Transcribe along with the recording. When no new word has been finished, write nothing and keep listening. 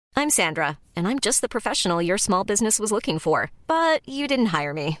I'm Sandra, and I'm just the professional your small business was looking for. But you didn't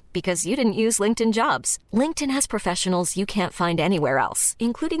hire me because you didn't use LinkedIn Jobs. LinkedIn has professionals you can't find anywhere else,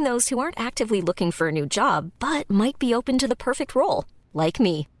 including those who aren't actively looking for a new job, but might be open to the perfect role, like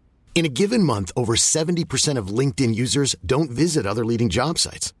me. In a given month, over 70% of LinkedIn users don't visit other leading job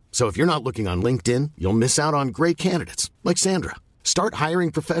sites. So if you're not looking on LinkedIn, you'll miss out on great candidates like Sandra. Start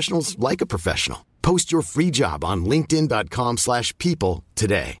hiring professionals like a professional. Post your free job on linkedin.com/people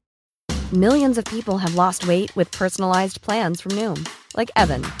today. Millions of people have lost weight with personalized plans from Noom. Like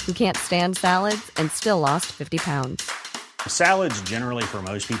Evan, who can't stand salads and still lost 50 pounds. Salads generally for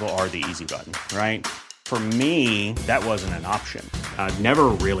most people are the easy button, right? For me, that wasn't an option. I never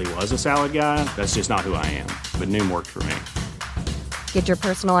really was a salad guy. That's just not who I am. But Noom worked for me. Get your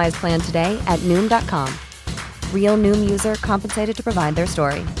personalized plan today at Noom.com. Real Noom user compensated to provide their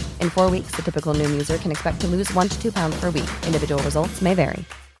story. In 4 weeks, the typical Noom user can expect to lose 1 to 2 pounds per week. Individual results may vary.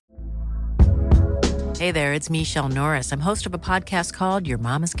 Hey there, it's Michelle Norris. I'm host of a podcast called Your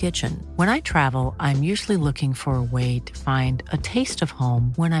Mama's Kitchen. When I travel, I'm usually looking for a way to find a taste of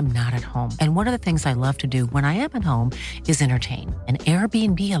home when I'm not at home. And one of the things I love to do when I am at home is entertain. And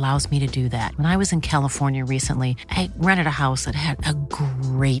Airbnb allows me to do that. When I was in California recently, I rented a house that had a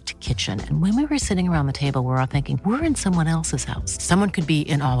great kitchen. And when we were sitting around the table, we're all thinking, we're in someone else's house. Someone could be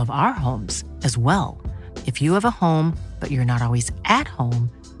in all of our homes as well. If you have a home, but you're not always at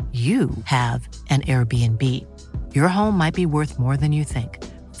home, you have an Airbnb. Your home might be worth more than you think.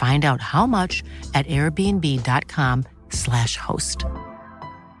 Find out how much at airbnb.com/host.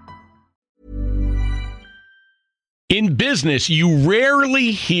 In business, you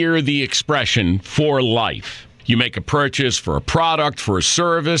rarely hear the expression for life. You make a purchase for a product, for a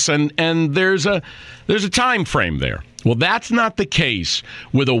service, and there's a time frame there. Well, that's not the case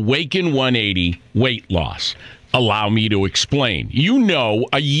with Awaken 180 weight loss. Allow me to explain. You know,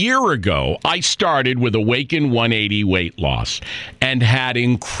 a year ago, I started with Awaken 180 weight loss and had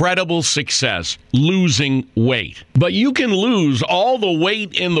incredible success losing weight. But you can lose all the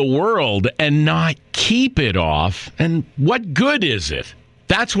weight in the world and not keep it off. And what good is it?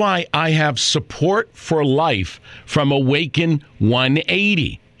 That's why I have support for life from Awaken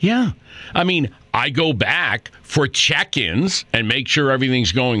 180. Yeah. I mean, I go back for check-ins and make sure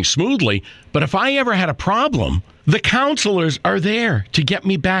everything's going smoothly. But if I ever had a problem, the counselors are there to get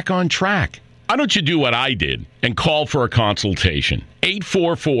me back on track. Why don't you do what I did and call for a consultation?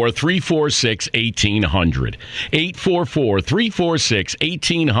 844-346-1800.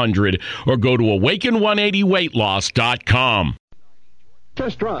 844-346-1800 or go to awaken180weightloss.com.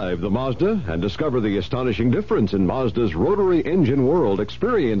 Test drive the Mazda and discover the astonishing difference in Mazda's rotary engine world.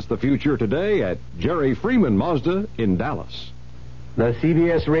 Experience the future today at Jerry Freeman Mazda in Dallas. The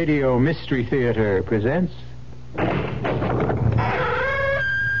CBS Radio Mystery Theater presents...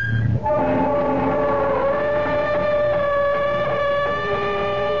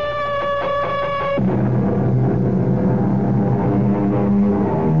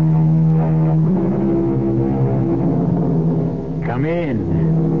 Come in.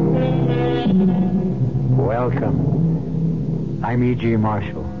 Welcome. I'm E.G.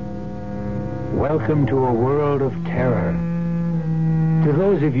 Marshall. Welcome to a world of terror. To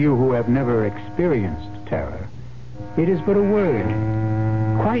those of you who have never experienced terror, it is but a word,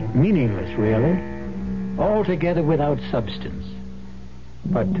 quite meaningless, really, altogether without substance.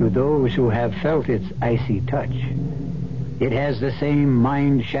 But to those who have felt its icy touch, it has the same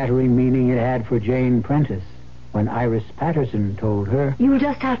mind-shattering meaning it had for Jane Prentice when Iris Patterson told her... You'll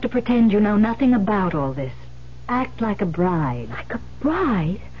just have to pretend you know nothing about all this. Act like a bride. Like a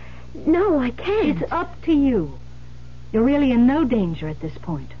bride? No, I can't. It's up to you. You're really in no danger at this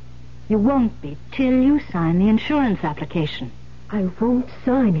point. You won't be till you sign the insurance application. I won't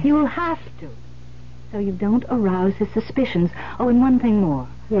sign it. You'll have to. So you don't arouse his suspicions. Oh, and one thing more.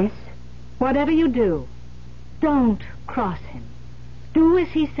 Yes? Whatever you do, don't cross him. Do as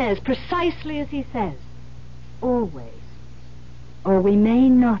he says, precisely as he says. Always. Or we may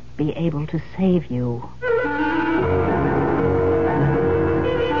not be able to save you.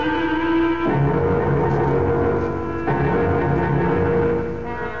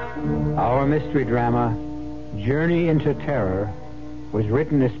 Our mystery drama, Journey into Terror, was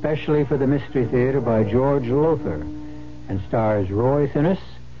written especially for the Mystery Theater by George Lothar and stars Roy Thinnes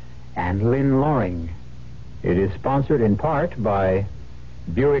and Lynn Loring. It is sponsored in part by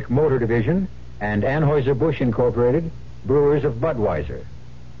Buick Motor Division and Anheuser-Busch Incorporated, brewers of Budweiser.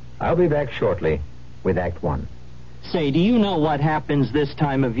 I'll be back shortly with Act One. Say, do you know what happens this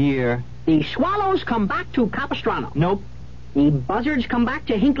time of year? The swallows come back to Capistrano. Nope. The buzzards come back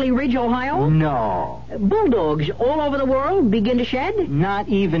to Hinkley Ridge, Ohio? No. Bulldogs all over the world begin to shed? Not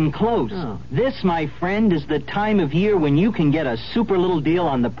even close. Oh. This, my friend, is the time of year when you can get a super little deal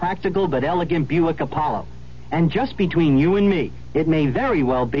on the practical but elegant Buick Apollo. And just between you and me, it may very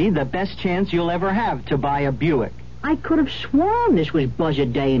well be the best chance you'll ever have to buy a Buick. I could have sworn this was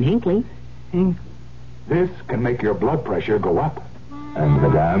Buzzard Day in Hinkley. This can make your blood pressure go up. And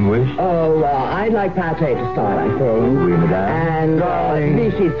Madame wish? Oh, I'd like pâté to start, I think. Oui, Madame. And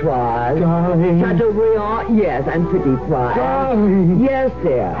vichyssoise. Darling. Chateaubriand, yes, and petit pois. Darling. Yes,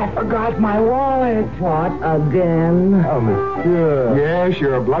 dear. I forgot my wallet. What, again? Oh, monsieur. Yes,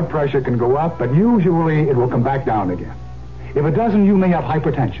 your blood pressure can go up, but usually it will come back down again. If it doesn't, you may have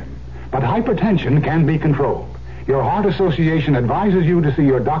hypertension. But hypertension can be controlled. Your Heart Association advises you to see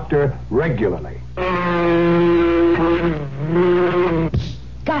your doctor regularly.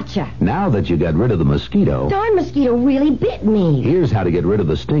 Gotcha. Now that you got rid of the mosquito, Darn mosquito really bit me. here's how to get rid of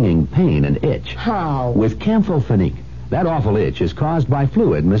the stinging pain and itch. How? With Camphofenique. That awful itch is caused by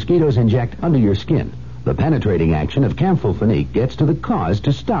fluid mosquitoes inject under your skin. The penetrating action of Camphofenique gets to the cause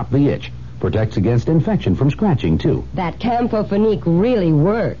to stop the itch. Protects against infection from scratching, too. That Camphofenique really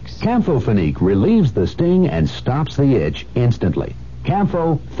works. Camphofenique relieves the sting and stops the itch instantly.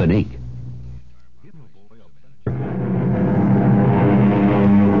 Camphofenique.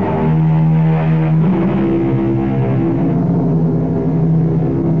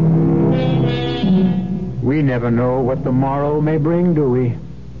 We never know what the morrow may bring, do we?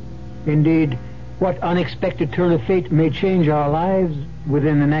 Indeed, what unexpected turn of fate may change our lives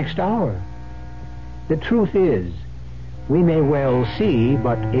within the next hour. The truth is, we may well see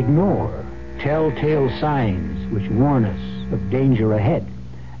but ignore telltale signs which warn us of danger ahead.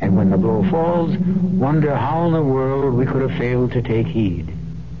 And when the blow falls, wonder how in the world we could have failed to take heed.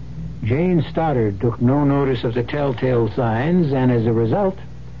 Jane Stoddard took no notice of the telltale signs and as a result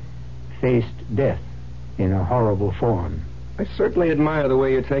faced death in a horrible form. I certainly admire the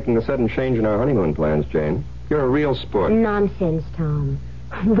way you're taking the sudden change in our honeymoon plans, Jane. You're a real sport. Nonsense, Tom.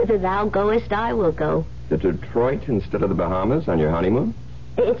 Whither thou goest, I will go. To Detroit instead of the Bahamas on your honeymoon?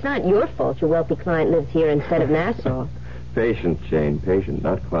 It's not your fault your wealthy client lives here instead of Nassau. Patient, Jane, patient,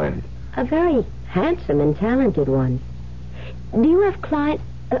 not client. A very handsome and talented one. Do you have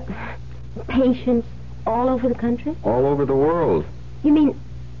patients all over the country? All over the world. You mean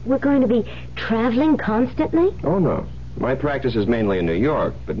we're going to be traveling constantly? Oh, no. My practice is mainly in New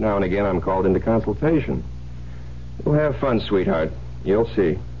York, but now and again I'm called into consultation. We'll have fun, sweetheart. You'll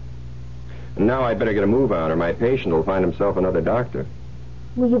see. And now I'd better get a move on, or my patient will find himself another doctor.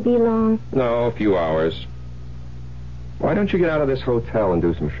 Will you be long? No, a few hours. Why don't you get out of this hotel and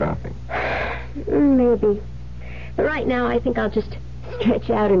do some shopping? Maybe. But right now I think I'll just stretch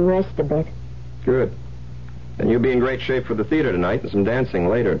out and rest a bit. Good. Then you'll be in great shape for the theater tonight and some dancing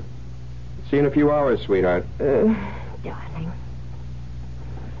later. See you in a few hours, sweetheart. Darling.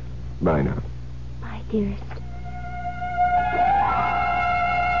 Bye now. Bye, dearest.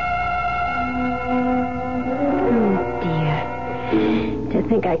 To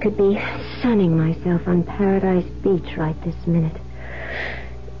think I could be sunning myself on Paradise Beach right this minute.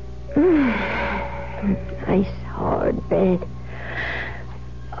 Nice hard bed.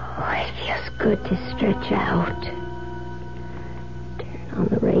 Oh, it feels good to stretch out. Turn on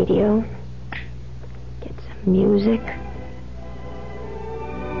the radio. Get some music.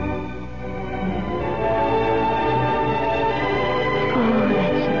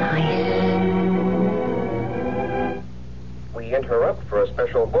 Interrupt for a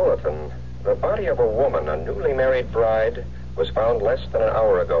special bulletin. The body of a woman, a newly married bride, was found less than an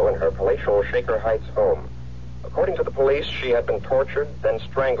hour ago in her palatial Shaker Heights home. According to the police, she had been tortured, then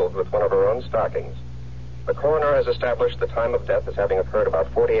strangled with one of her own stockings. The coroner has established the time of death as having occurred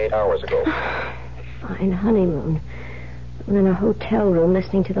about 48 hours ago. Fine honeymoon. I'm in a hotel room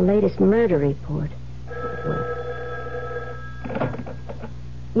listening to the latest murder report.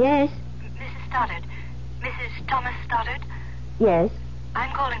 Yes? Mrs. Stoddard. Mrs. Thomas Stoddard? Yes?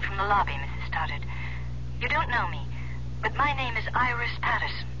 I'm calling from the lobby, Mrs. Stoddard. You don't know me, but my name is Iris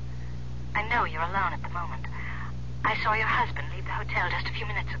Patterson. I know you're alone at the moment. I saw your husband leave the hotel just a few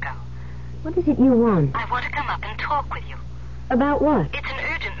minutes ago. What is it you want? I want to come up and talk with you. About what? It's an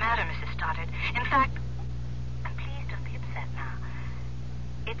urgent matter, Mrs. Stoddard. In fact, and please don't be upset now.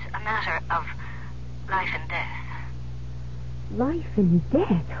 It's a matter of life and death. Life and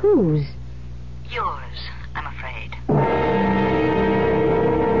death? Whose? Yours, I'm afraid.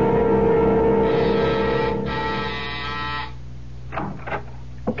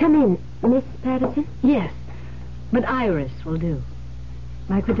 Come in, Miss Patterson. Yes, but Iris will do.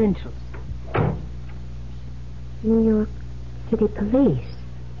 My credentials. New York City Police.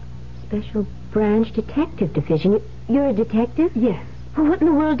 Special Branch Detective Division. You're a detective? Yes. Well, what in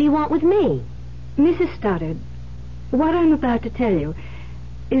the world do you want with me? Mrs. Stoddard, what I'm about to tell you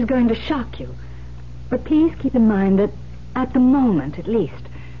is going to shock you. But please keep in mind that, at the moment at least,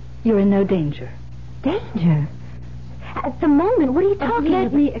 you're in no danger. Danger? At the moment? What are you talking about?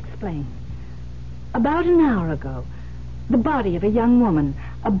 Let me explain. About an hour ago, the body of a young woman,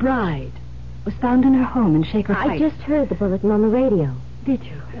 a bride, was found in her home in Shaker Heights. I just heard the bulletin on the radio. Did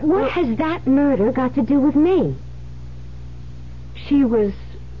you? What has that murder got to do with me? She was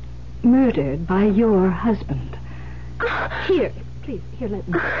murdered by your husband. Here, please, let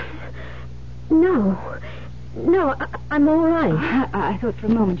me. No, I'm all right. I thought for a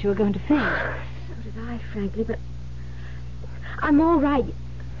moment you were going to faint. So did I, frankly, but I'm all right.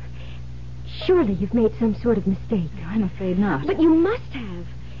 Surely you've made some sort of mistake. I'm afraid not. But you must have.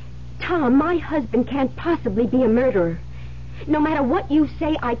 Tom, my husband can't possibly be a murderer. No matter what you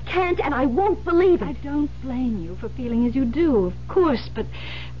say, I can't and I won't believe it. I don't blame you for feeling as you do, of course, but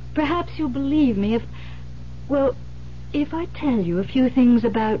perhaps you'll believe me if I tell you a few things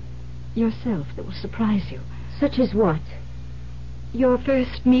about yourself that will surprise you. Such as what? Your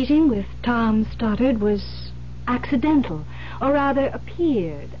first meeting with Tom Stoddard was accidental, or rather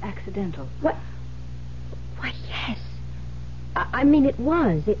appeared accidental. What? Why, yes. I mean, it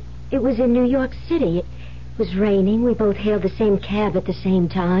was. It was in New York City. It was raining. We both hailed the same cab at the same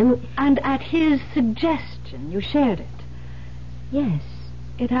time. And at his suggestion, you shared it. Yes.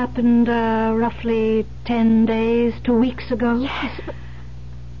 It happened roughly 10 days, 2 weeks ago. Yes,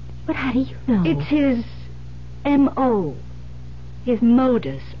 but how do you know? It's his M.O., his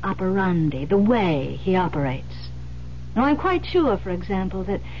modus operandi, the way he operates. Now, I'm quite sure, for example,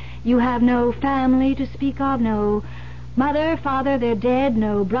 that you have no family to speak of, no mother, father, they're dead,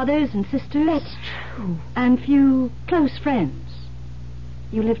 no brothers and sisters. That's true. And few close friends.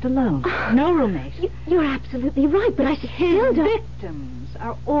 You lived alone. No roommate. You're absolutely right, but I still don't... His victims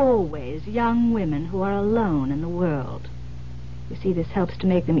are always young women who are alone in the world. You see, this helps to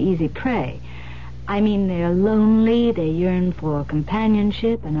make them easy prey. I mean, they're lonely, they yearn for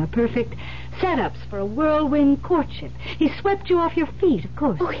companionship, and are perfect setups for a whirlwind courtship. He swept you off your feet, of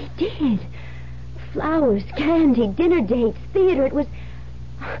course. Oh, he did. Flowers, candy, dinner dates, theater. It was...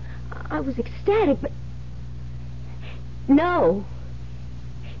 I was ecstatic, but... No,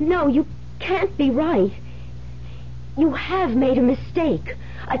 you can't be right. You have made a mistake.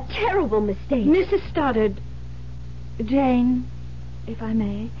 A terrible mistake. Mrs. Stoddard. Jane, if I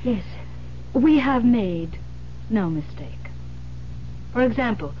may. Yes. We have made no mistake. For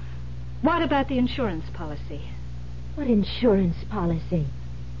example, what about the insurance policy? What insurance policy?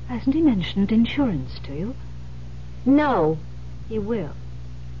 Hasn't he mentioned insurance to you? No. He will.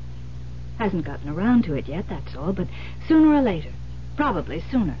 Hasn't gotten around to it yet, that's all, but sooner or later, probably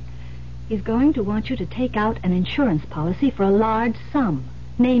sooner, he's going to want you to take out an insurance policy for a large sum,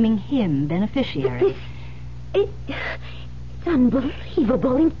 naming him beneficiary. It's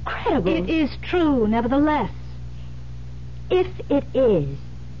unbelievable, incredible. It is true, nevertheless. If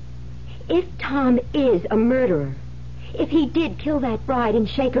Tom is a murderer, if he did kill that bride in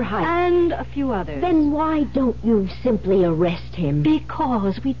Shaker Heights... And a few others. Then why don't you simply arrest him?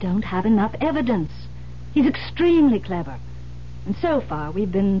 Because we don't have enough evidence. He's extremely clever. And so far,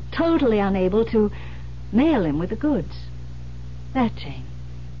 we've been totally unable to nail him with the goods. That, Jane,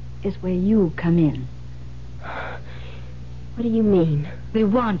 is where you come in. What do you mean? We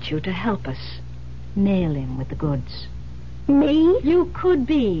want you to help us nail him with the goods. Me? You could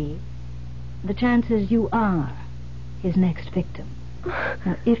be. The chances you are his next victim.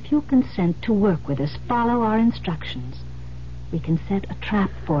 Now, if you consent to work with us, follow our instructions, we can set a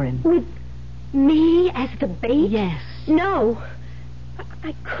trap for him. With me as the bait? Yes. No.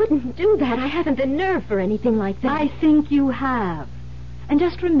 I couldn't do that. I haven't the nerve for anything like that. I think you have. And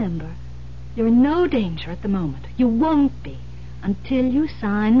just remember, you're in no danger at the moment. You won't be until you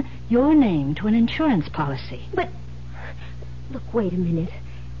sign your name to an insurance policy. But, look, wait a minute.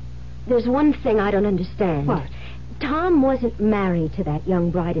 There's one thing I don't understand. What? Tom wasn't married to that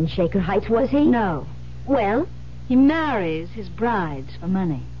young bride in Shaker Heights, was he? No. Well? He marries his brides for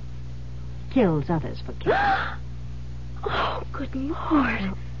money. Kills others for killing. Oh, good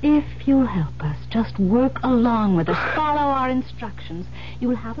Lord. If you'll help us, just work along with us, follow our instructions, you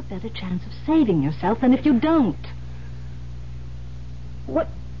will have a better chance of saving yourself than if you don't. What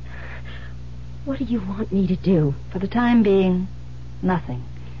do you want me to do? For the time being, nothing.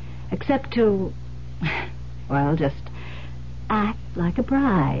 Except to, well, just act like a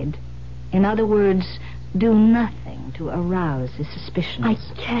bride. In other words, do nothing to arouse his suspicions. I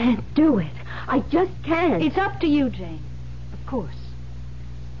can't do it. I just can't. It's up to you, Jane. Of course.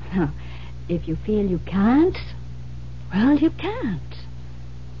 Now, if you feel you can't, well, you can't.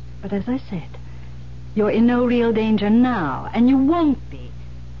 But as I said, you're in no real danger now, and you won't be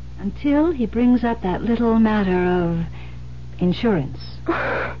until he brings up that little matter of insurance.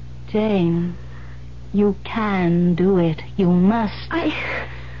 Jane, you can do it. You must. All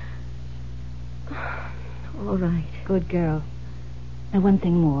right. Good girl. Now, one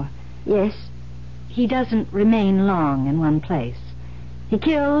thing more. Yes? He doesn't remain long in one place. He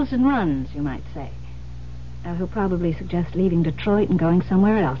kills and runs, you might say. Now, he'll probably suggest leaving Detroit and going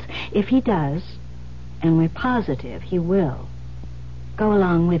somewhere else. If he does, and we're positive he will, go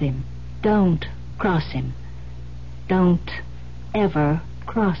along with him. Don't cross him. Don't ever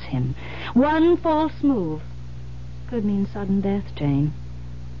cross him. One false move could mean sudden death, Jane.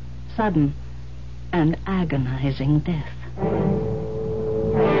 Sudden and agonizing death.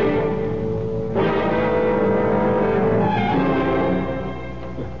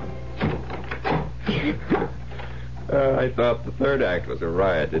 I thought the third act was a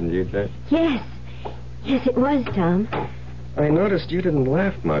riot, didn't you, Jane? Yes. Yes, it was, Tom. I noticed you didn't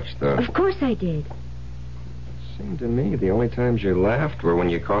laugh much, though. Of course I did. It seemed to me the only times you laughed were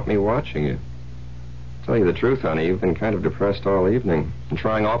when you caught me watching you. To tell you the truth, honey, you've been kind of depressed all evening and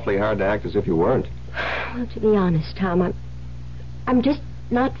trying awfully hard to act as if you weren't. Well, to be honest, Tom, I'm just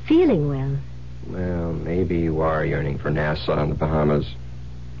not feeling well. Well, maybe you are yearning for Nassau and the Bahamas.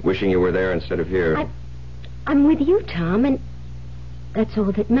 Wishing you were there instead of here. I'm with you, Tom, and that's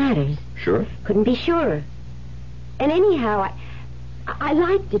all that matters. Sure? Couldn't be surer. And anyhow, I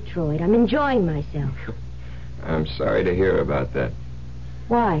like Detroit. I'm enjoying myself. I'm sorry to hear about that.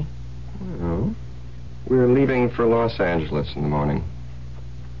 Why? Well, we're leaving for Los Angeles in the morning.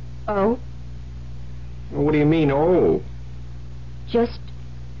 Oh? Well, what do you mean, oh? Just,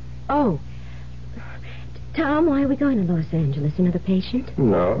 oh. Tom, why are we going to Los Angeles? Another patient?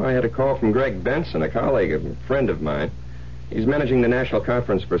 No, I had a call from Greg Benson, a colleague, a friend of mine. He's managing the National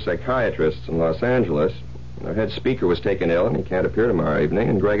Conference for Psychiatrists in Los Angeles. Our head speaker was taken ill, and he can't appear tomorrow evening,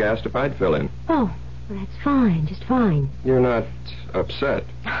 and Greg asked if I'd fill in. Oh, well, that's fine, just fine. You're not upset?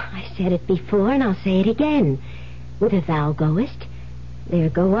 I said it before, and I'll say it again. Whither thou goest, there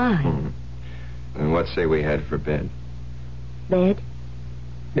go I. And what say we head for bed? Bed?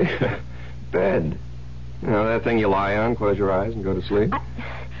 Bed. You know, that thing you lie on, close your eyes, and go to sleep?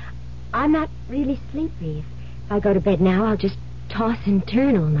 I'm not really sleepy. If I go to bed now, I'll just toss and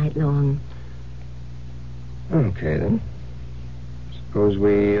turn all night long. Okay, then. Suppose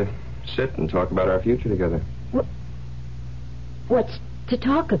we sit and talk about our future together. What's to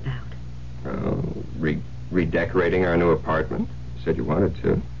talk about? Redecorating our new apartment. You said you wanted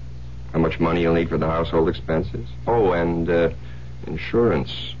to. How much money you'll need for the household expenses. Oh, and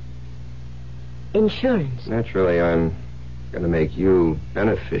insurance. Insurance? Naturally, I'm going to make you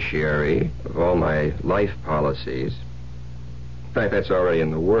beneficiary of all my life policies. In fact, that's already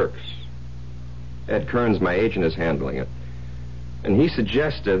in the works. Ed Kearns, my agent, is handling it. And he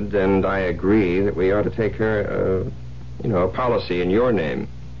suggested, and I agree, that we ought to take her, a policy in your name,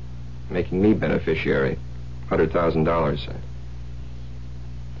 making me beneficiary. $100,000, say.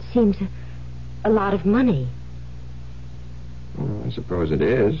 Seems a lot of money. Well, I suppose it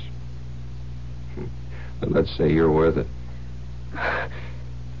is. But let's say you're worth it.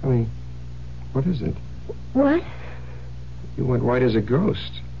 Honey, what is it? What? You went white as a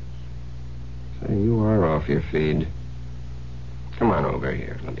ghost. Say, you are off your feed. Come on over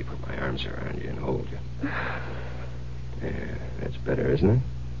here. Let me put my arms around you and hold you. There, that's better, isn't it?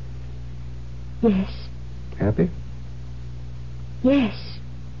 Yes. Happy? Yes.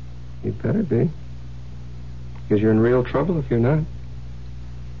 You'd better be. Because you're in real trouble if you're not.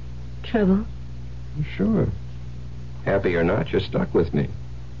 Trouble? Sure. Happy or not, you're stuck with me.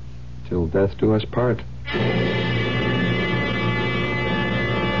 Till death do us part.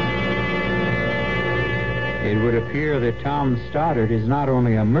 It would appear that Tom Stoddard is not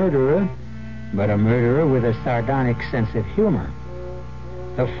only a murderer, but a murderer with a sardonic sense of humor.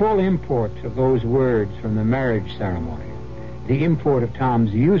 The full import of those words from the marriage ceremony, the import of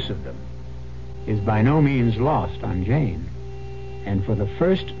Tom's use of them, is by no means lost on Jane. And for the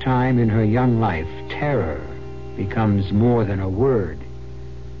first time in her young life, terror becomes more than a word.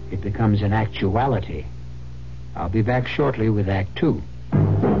 It becomes an actuality. I'll be back shortly with Act Two.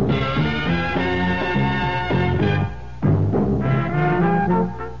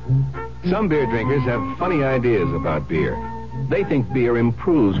 Some beer drinkers have funny ideas about beer. They think beer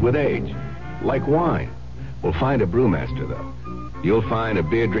improves with age, like wine. Well, find a brewmaster, though. You'll find a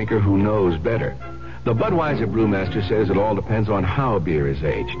beer drinker who knows better. The Budweiser brewmaster says it all depends on how beer is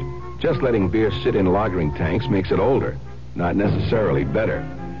aged. Just letting beer sit in lagering tanks makes it older. not necessarily better.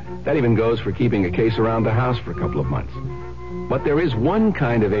 That even goes for keeping a case around the house for a couple of months. But there is one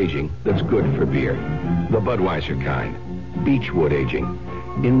kind of aging that's good for beer. The Budweiser kind. Beechwood aging.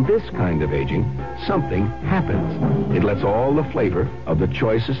 In this kind of aging, something happens. It lets all the flavor of the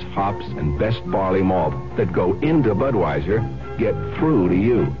choicest hops and best barley malt that go into Budweiser get through to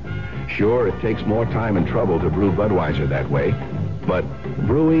you. Sure, it takes more time and trouble to brew Budweiser that way, but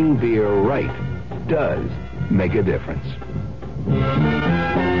brewing beer right does make a difference.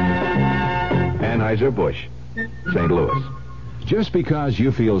 Anheuser-Busch, St. Louis. Just because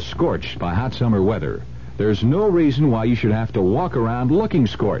you feel scorched by hot summer weather, there's no reason why you should have to walk around looking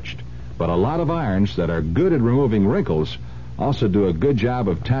scorched. But a lot of irons that are good at removing wrinkles also do a good job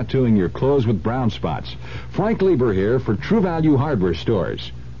of tattooing your clothes with brown spots. Frank Lieber here for True Value Hardware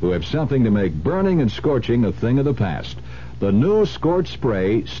Stores, who have something to make burning and scorching a thing of the past. The new Scorch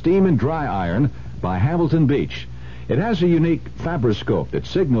Spray Steam and Dry Iron by Hamilton Beach. It has a unique fabroscope that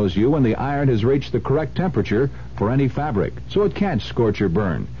signals you when the iron has reached the correct temperature for any fabric, so it can't scorch or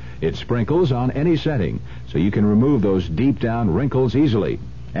burn. It sprinkles on any setting, so you can remove those deep-down wrinkles easily.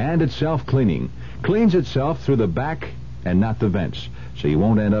 And it's self-cleaning. Cleans itself through the back and not the vents, so you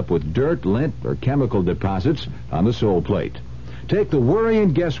won't end up with dirt, lint, or chemical deposits on the sole plate. Take the worry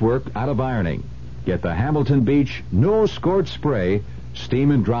and guesswork out of ironing. Get the Hamilton Beach No Scorch Spray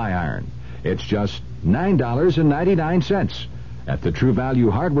Steam and Dry Iron. It's just $9.99 at the True Value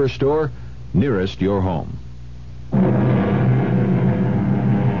Hardware Store nearest your home.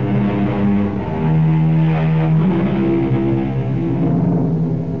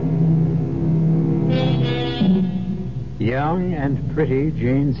 Young and pretty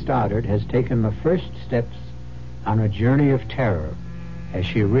Jane Stoddard has taken the first steps on a journey of terror as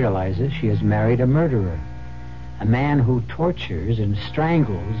she realizes she has married a murderer, a man who tortures and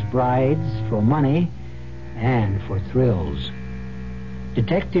strangles brides for money and for thrills.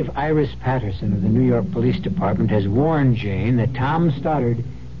 Detective Iris Patterson of the New York Police Department has warned Jane that Tom Stoddard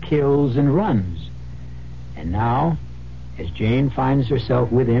kills and runs. And now, as Jane finds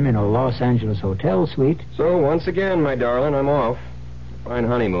herself with him in a Los Angeles hotel suite... So, once again, my darling, I'm off. Fine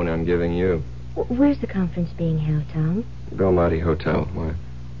honeymoon I'm giving you. Where's the conference being held, Tom? Belmonte Hotel. Why?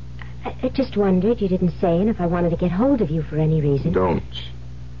 I just wondered. You didn't say, and if I wanted to get hold of you for any reason... Don't.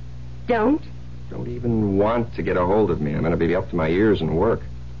 Don't? Don't even want to get a hold of me. I'm going to be up to my ears in work.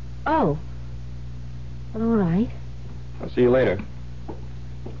 Oh. Well, all right. I'll see you later.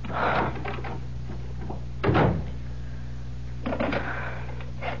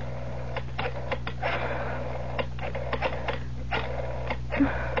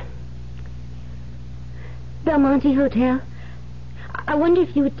 Belmonte Hotel? I wonder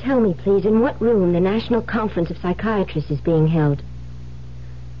if you would tell me, please, in what room the National Conference of Psychiatrists is being held.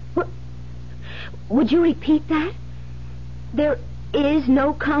 What? Would you repeat that? There is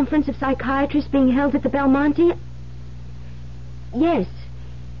no Conference of Psychiatrists being held at the Belmonte? Yes.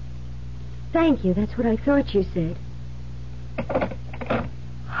 Thank you. That's what I thought you said.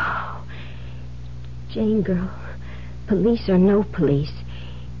 Oh, Jane, girl, police or no police,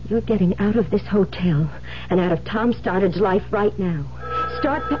 you're getting out of this hotel and out of Tom Stoddard's life right now.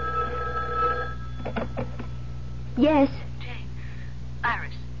 Yes? Jane.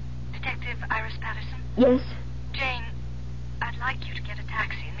 Iris. Detective Iris Patterson? Yes? Jane, I'd like you to get a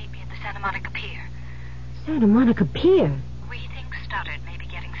taxi and meet me at the Santa Monica Pier. Santa Monica Pier? We think Stoddard may be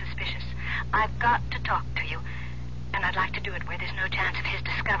getting suspicious. I've got to talk to you, and I'd like to do it where there's no chance of his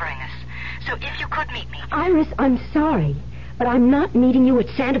discovering us. So if you could meet me... Iris, I'm sorry, but I'm not meeting you at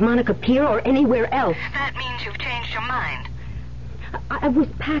Santa Monica Pier or anywhere else. That means you've changed your mind. I was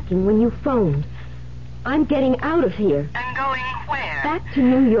packing when you phoned. I'm getting out of here. And going where? Back to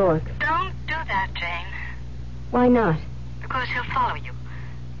New York. Don't do that, Jane. Why not? Because he'll follow you.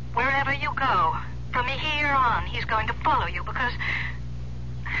 Wherever you go, from here on, he's going to follow you because...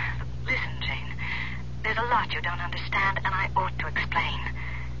 Listen, Jane, there's a lot you don't understand, and I ought to explain.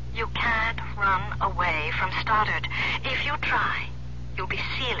 You can't run away from Stoddard. If you try, you'll be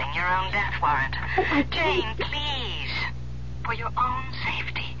sealing your own death warrant. Jane, please, for your own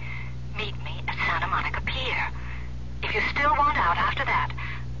safety, meet me at Santa Monica Pier. If you still want out after that,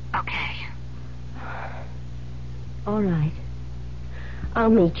 okay. All right. I'll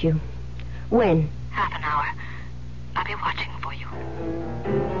meet you. When? Half an hour. I'll be watching for you.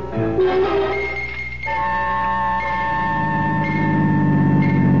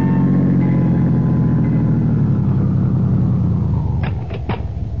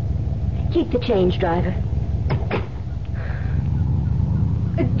 Keep the change, driver.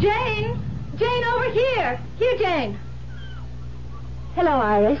 Jane! Jane, over here! Here, Jane! Hello,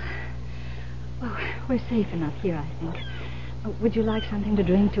 Iris. Oh, we're safe enough here, I think. Would you like something to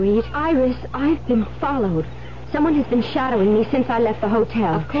drink, to eat? Iris, I've been followed. Someone has been shadowing me since I left the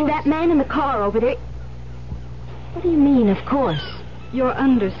hotel. Of course. That man in the car over there... What do you mean, of course? You're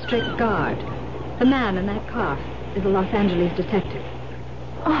under strict guard. The man in that car is a Los Angeles detective.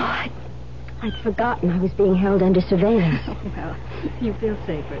 Oh, I'd forgotten I was being held under surveillance. Well, you feel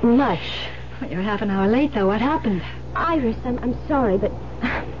safer. Much. You're half an hour late, though. What happened? Iris, I'm sorry, but...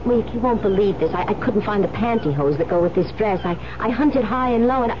 Well, you won't believe this. I couldn't find the pantyhose that go with this dress. I hunted high and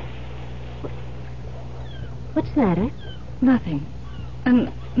low, and What's the matter? Nothing.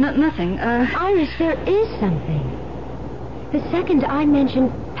 Nothing. Iris, there is something. The second I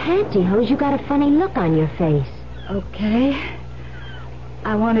mentioned pantyhose, you got a funny look on your face. Okay.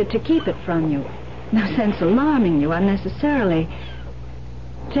 I wanted to keep it from you. No sense alarming you unnecessarily.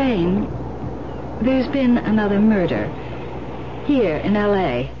 Jane, there's been another murder. Here in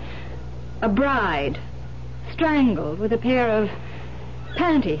L.A. A bride strangled with a pair of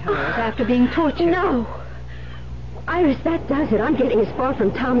pantyhose after being tortured. No. Iris, that does it. I'm getting as far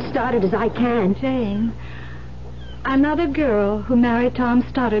from Tom Stoddard as I can. Jane, another girl who married Tom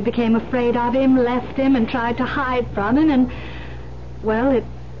Stoddard became afraid of him, left him, and tried to hide from him, and... Well, it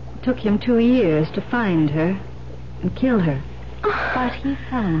took him 2 years to find her and kill her. But he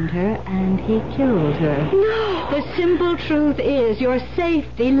found her, and he killed her. No! The simple truth is your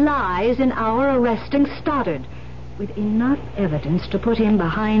safety lies in our arresting Stoddard with enough evidence to put him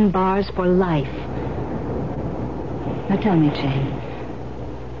behind bars for life. Now tell me, Jane,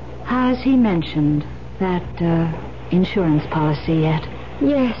 has he mentioned that insurance policy yet?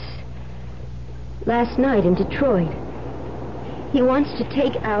 Yes. Last night in Detroit. He wants to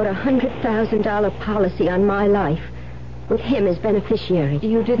take out a $100,000 policy on my life with him as beneficiary.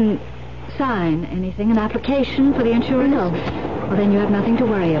 You didn't sign anything, an application for the insurance? No. Well, then you have nothing to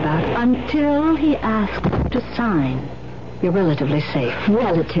worry about. Until he asks you to sign, you're relatively safe.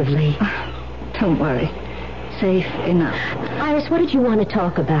 Relatively? Don't worry. Safe enough. Iris, what did you want to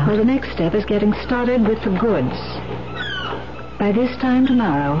talk about? Well, the next step is getting started with the goods. By this time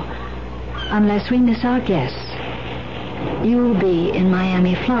tomorrow, unless we miss our guests, you'll be in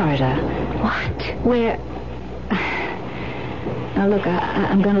Miami, Florida. What? Where... Now, look,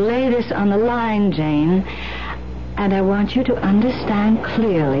 I'm going to lay this on the line, Jane, and I want you to understand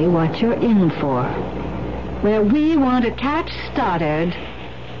clearly what you're in for. Where we want to catch Stoddard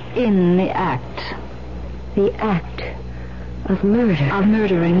in the act. The act of murder? Of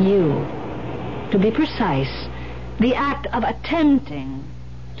murdering you. To be precise, the act of attempting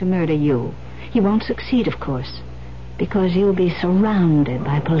to murder you. He won't succeed, of course, because you'll be surrounded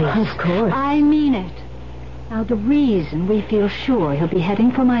by police. Of course. I mean it. Now, the reason we feel sure he'll be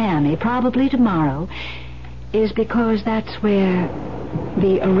heading for Miami, probably tomorrow, is because that's where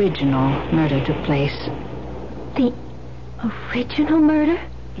the original murder took place. The original murder?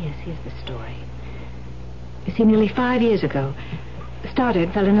 Yes, here's the story. You see, nearly 5 years ago,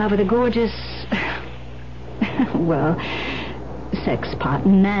 Stoddard fell in love with a gorgeous... well, sex pot,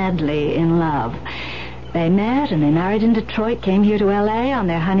 madly in love. They met and they married in Detroit, came here to L.A. on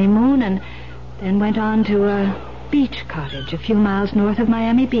their honeymoon, and then went on to a beach cottage a few miles north of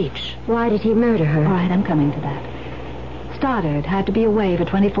Miami Beach. Why did he murder her? All right, I'm coming to that. Stoddard had to be away for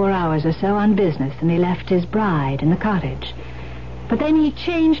 24 hours or so on business, and he left his bride in the cottage. But then he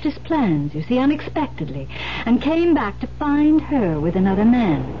changed his plans, you see, unexpectedly, and came back to find her with another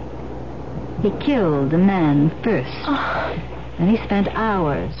man. He killed the man first. Oh. Then he spent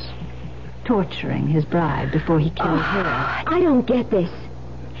hours torturing his bride before he killed her. I don't get this.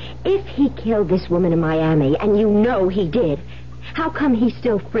 If he killed this woman in Miami, and you know he did, how come he's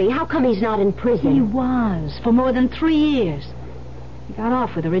still free? How come he's not in prison? He was, for more than 3 years. He got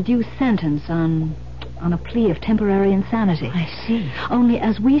off with a reduced sentence on a plea of temporary insanity. I see. Only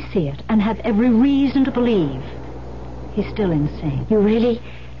as we see it, and have every reason to believe, he's still insane. You really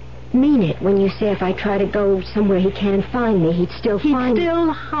mean it when you say if I try to go somewhere he can't find me, he'd still find me? He'd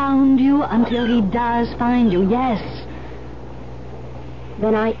still hound you until he does find you, yes.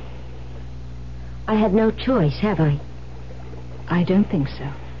 Then I have no choice, have I? I don't think so.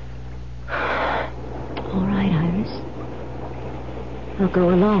 All right, Iris. I'll go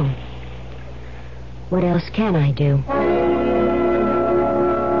along. What else can I do?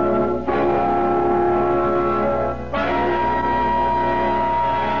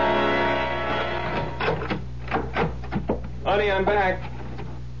 Honey, I'm back.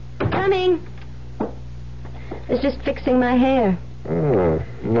 Coming. I was just fixing my hair. Oh,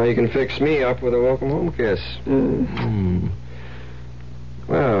 now you can fix me up with a welcome home kiss.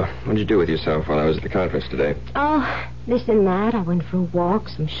 Well, what'd you do with yourself while I was at the conference today? Oh, this and that. I went for a walk,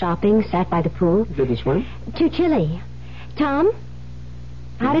 some shopping, sat by the pool. Didn't swim? Too chilly. Tom,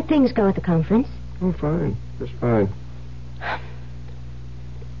 how did things go at the conference? Oh, fine. Just fine.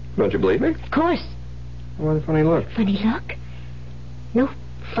 Don't you believe me? Of course. What a funny look. Funny look? No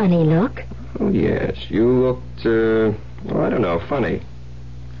funny look. Oh, yes. You looked, I don't know, funny.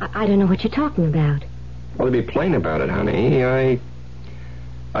 I don't know what you're talking about. Well, to be plain about it, honey, I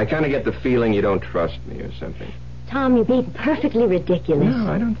kind of get the feeling you don't trust me or something. Tom, you're being perfectly ridiculous.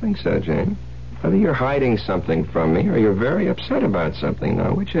 No, I don't think so, Jane. Either you're hiding something from me or you're very upset about something.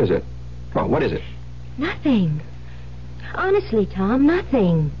 Now, which is it? Well, what is it? Nothing. Honestly, Tom,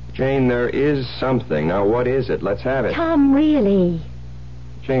 nothing. Jane, there is something. Now, what is it? Let's have it. Tom, really?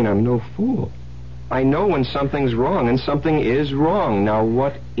 Jane, I'm no fool. I know when something's wrong, and something is wrong. Now,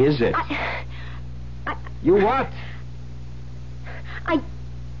 what is it? You what? I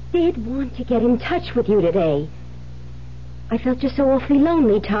did want to get in touch with you today. I felt you're so awfully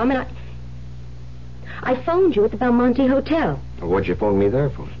lonely, Tom, and I phoned you at the Belmonte Hotel. What'd you phone me there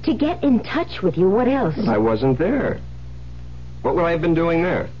for? To get in touch with you. What else? I wasn't there. What would I have been doing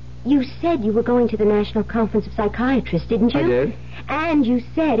there? You said you were going to the National Conference of Psychiatrists, didn't you? I did. And you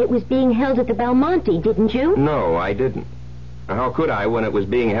said it was being held at the Belmonte, didn't you? No, I didn't. Now, how could I when it was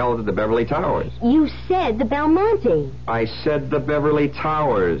being held at the Beverly Towers? You said the Belmonte. I said the Beverly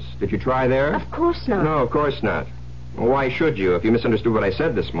Towers. Did you try there? Of course not. No, of course not. Well, why should you if you misunderstood what I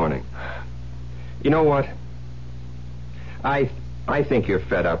said this morning? You know what? I think you're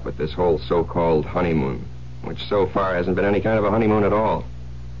fed up with this whole so-called honeymoon, which so far hasn't been any kind of a honeymoon at all.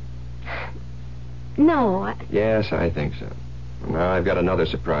 No, Yes, I think so. Now I've got another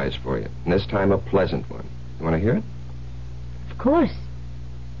surprise for you, and this time a pleasant one. You want to hear it? Of course.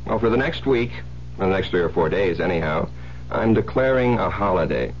 Well, for the next week, or the next 3 or 4 days anyhow, I'm declaring a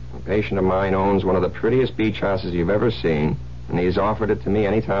holiday. A patient of mine owns one of the prettiest beach houses you've ever seen, and he's offered it to me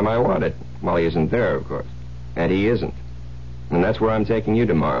any time I want it. Well, he isn't there, of course. And he isn't. And that's where I'm taking you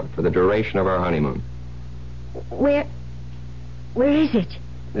tomorrow, for the duration of our honeymoon. Where is it?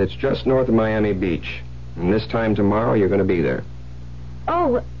 It's just north of Miami Beach. And this time tomorrow, you're going to be there.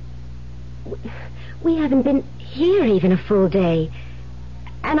 Oh, we haven't been here even a full day.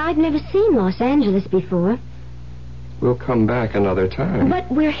 And I've never seen Los Angeles before. We'll come back another time.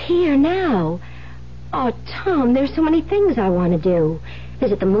 But we're here now. Oh, Tom, there's so many things I want to do.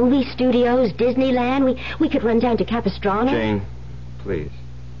 Visit the movie studios, Disneyland. We could run down to Capistrano. Jane, please.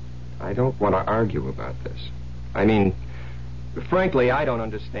 I don't want to argue about this. I mean, frankly, I don't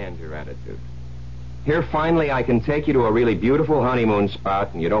understand your attitude. Here, finally, I can take you to a really beautiful honeymoon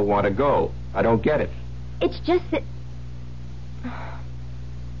spot, and you don't want to go. I don't get it. It's just that...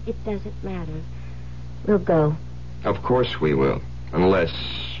 It doesn't matter. We'll go. Of course we will. Unless...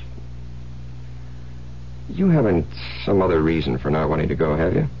 You haven't some other reason for not wanting to go,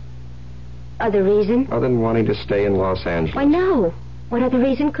 have you? Other reason? Other than wanting to stay in Los Angeles. Why, no. What other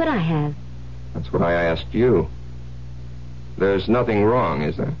reason could I have? That's what I asked you. There's nothing wrong,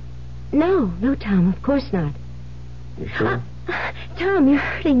 is there? No, Tom, of course not. You sure? Tom, you're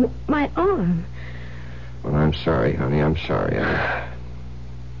hurting my arm. Well, I'm sorry, honey. I'm sorry.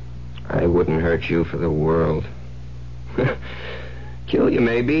 I wouldn't hurt you for the world. Kill you,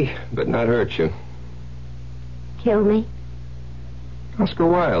 maybe, but not hurt you. Kill me? Oscar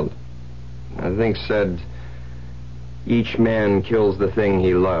Wilde, I think, said, each man kills the thing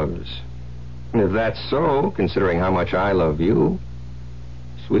he loves. And if that's so, considering how much I love you,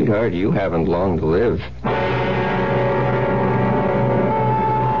 sweetheart, you haven't long to live.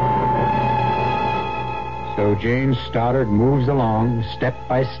 So Jane Stoddard moves along, step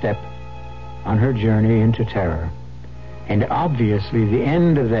by step, on her journey into terror. And obviously the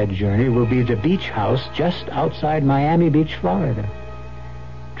end of that journey will be the beach house just outside Miami Beach, Florida.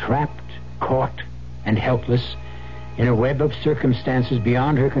 Trapped, caught, and helpless in a web of circumstances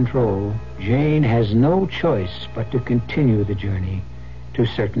beyond her control, Jane has no choice but to continue the journey to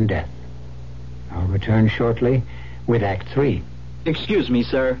certain death. I'll return shortly with Act 3. Excuse me,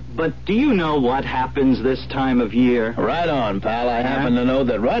 sir, but do you know what happens this time of year? Right on, pal. I happen to know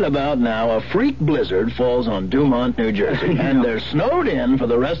that right about now a freak blizzard falls on Dumont, New Jersey, and they're snowed in for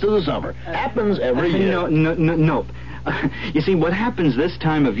the rest of the summer. Happens every year. Nope. You see, what happens this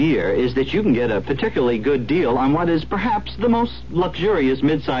time of year is that you can get a particularly good deal on what is perhaps the most luxurious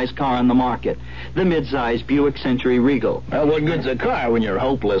mid-size car on the market, the mid-size Buick Century Regal. Well, what good's a car when you're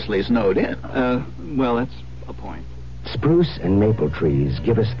hopelessly snowed in? Well, that's a point. Spruce and maple trees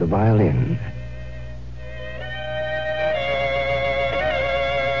give us the violin.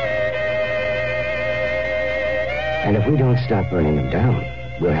 And if we don't stop burning them down,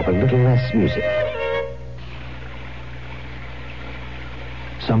 we'll have a little less music.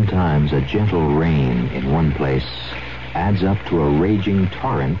 Sometimes a gentle rain in one place adds up to a raging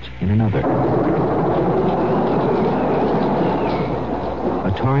torrent in another.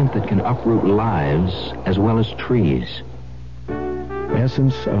 A torrent that can uproot lives as well as trees.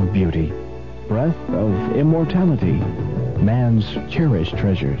 Essence of beauty, breath of immortality, man's cherished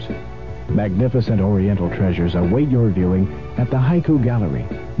treasures. Magnificent Oriental treasures await your viewing at the Haiku Gallery,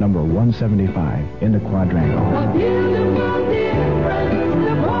 number 175 in the Quadrangle.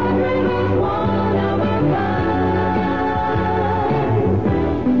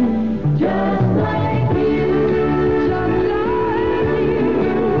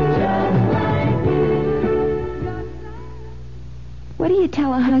 What do you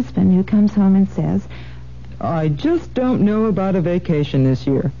tell a husband who comes home and says, I just don't know about a vacation this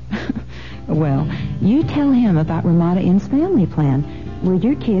year? Well, you tell him about Ramada Inn's family plan, where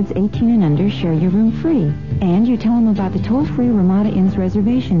your kids 18 and under share your room free. And you tell him about the toll-free Ramada Inn's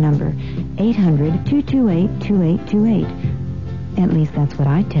reservation number, 800-228-2828. At least that's what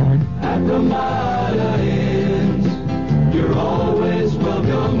I tell him. At Ramada Inns, you're always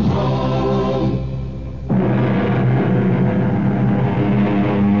welcome home.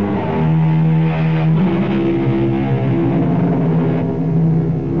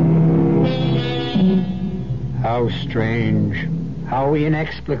 How strange, how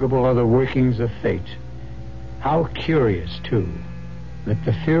inexplicable are the workings of fate. How curious, too, that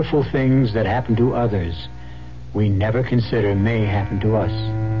the fearful things that happen to others we never consider may happen to us.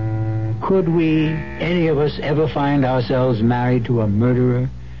 Could we, any of us, ever find ourselves married to a murderer,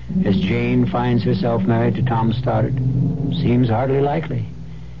 as Jane finds herself married to Tom Stoddard? Seems hardly likely.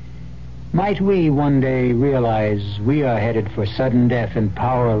 Might we one day realize we are headed for sudden death and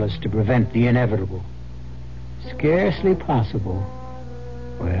powerless to prevent the inevitable? Scarcely possible.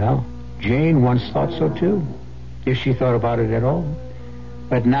 Well, Jane once thought so too, if she thought about it at all.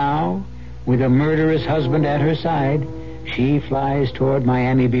 But now, with a murderous husband at her side, she flies toward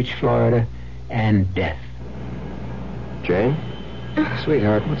Miami Beach, Florida, and death. Jane?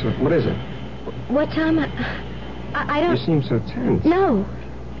 Sweetheart, what is it? What, Tom? I don't... You seem so tense. No,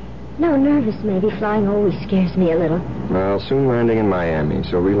 nervous maybe. Flying always scares me a little. Well, soon landing in Miami,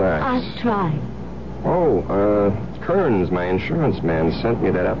 so relax. I'll try. Oh, Kearns, my insurance man, sent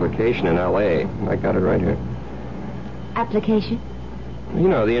me that application in L.A. I got it right here. Application? You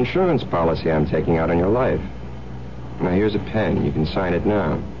know, the insurance policy I'm taking out on your life. Now, here's a pen. You can sign it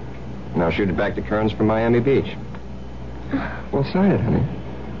now. Now shoot it back to Kearns from Miami Beach. Well, sign it, honey.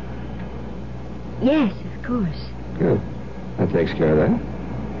 Yes, of course. Good. That takes care of that.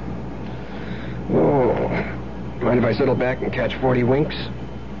 Oh, mind if I settle back and catch 40 winks?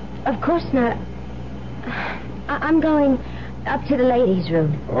 Of course not. I'm going up to the ladies'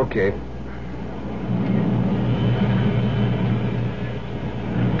 room. Okay.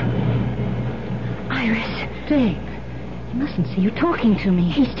 Iris. Dave, he mustn't see you talking to me.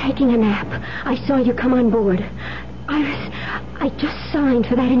 He's taking a nap. I saw you come on board. Iris, I just signed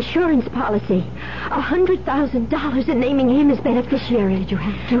for that insurance policy. $100,000 and naming him as beneficiary. Did you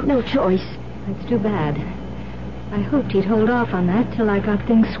have to? No choice. That's too bad. I hoped he'd hold off on that till I got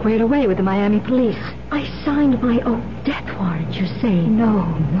things squared away with the Miami police. I signed my own death warrant, you're saying? No.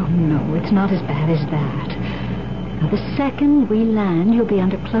 It's not as bad as that. Now, the second we land, you'll be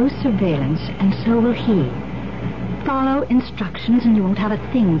under close surveillance, and so will he. Follow instructions, and you won't have a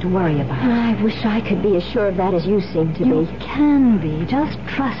thing to worry about. I wish I could be as sure of that as you seem to be. You can be. Just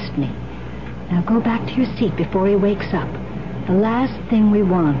trust me. Now, go back to your seat before he wakes up. The last thing we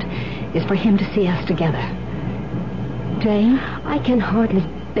want is for him to see us together. Jane? I can hardly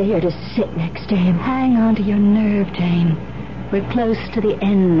bear to sit next to him. Hang on to your nerve, Jane. We're close to the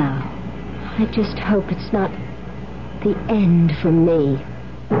end now. I just hope it's not the end for me.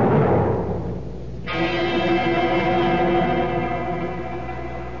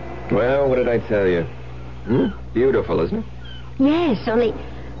 Well, what did I tell you? Beautiful, isn't it? Yes, only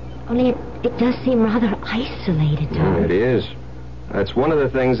it does seem rather isolated, Tom. It is. That's one of the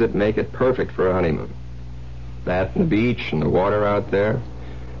things that make it perfect for a honeymoon. That and the beach and the water out there.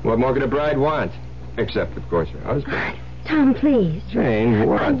 What more could a bride want? Except, of course, her husband. Tom, please. Jane,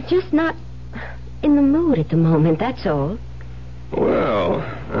 what? I'm just not in the mood at the moment, that's all. Well,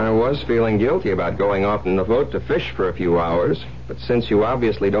 I was feeling guilty about going off in the boat to fish for a few hours. But since you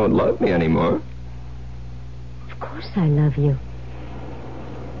obviously don't love me anymore... Of course I love you.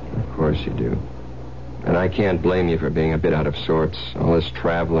 Of course you do. And I can't blame you for being a bit out of sorts. All this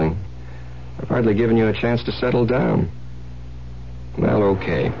traveling. I've hardly given you a chance to settle down. Well,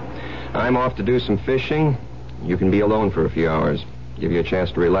 okay. I'm off to do some fishing. You can be alone for a few hours. Give you a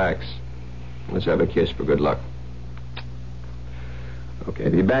chance to relax. Let's have a kiss for good luck. Okay,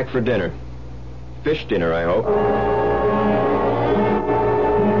 be back for dinner. Fish dinner, I hope.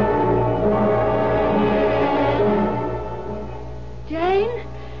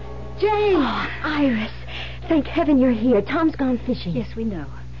 Jane! Oh, Iris. Thank heaven you're here. Tom's gone fishing. Yes, we know.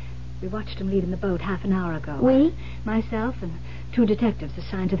 We watched him leave in the boat half an hour ago. We? Myself and 2 detectives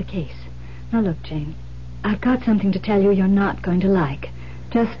assigned to the case. Now, look, Jane. I've got something to tell you you're not going to like.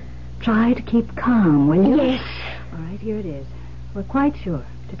 Just try to keep calm, will you? Yes. All right, here it is. We're quite sure,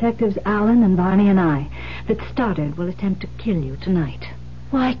 Detectives Allen and Barney and I, that Stoddard will attempt to kill you tonight.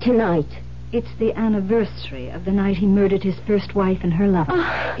 Why tonight? It's the anniversary of the night he murdered his first wife and her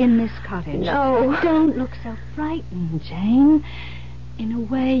lover in this cottage. No. Don't look so frightened, Jane. In a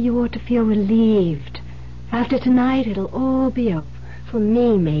way, you ought to feel relieved. After tonight, it'll all be over. For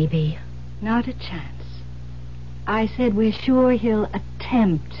me, maybe. Not a chance. I said we're sure he'll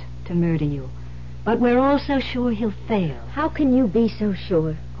attempt to murder you. But we're also sure he'll fail. How can you be so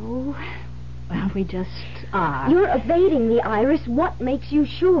sure? Oh, well, we just are. You're evading me, Iris. What makes you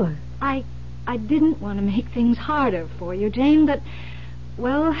sure? I didn't want to make things harder for you, Jane, but,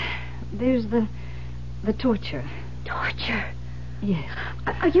 well, there's the torture. Torture? Yes.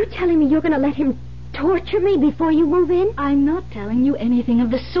 Are you telling me you're going to let him torture me before you move in? I'm not telling you anything of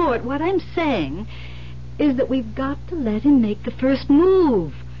the sort. What I'm saying is that we've got to let him make the first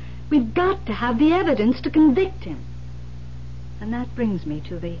move. We've got to have the evidence to convict him. And that brings me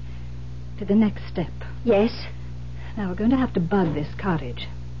to the next step. Yes? Now, we're going to have to bug this cottage.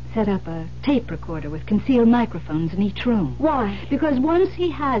 Set up a tape recorder with concealed microphones in each room. Why? Because once he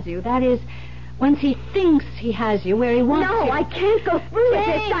has you, that is, once he thinks he has you where he wants you... No, I can't go through with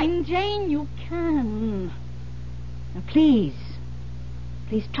this. Jane, you can. Now, please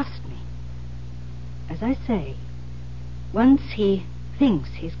trust me. As I say, once he thinks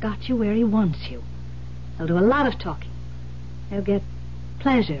he's got you where he wants you, he'll do a lot of talking. He'll get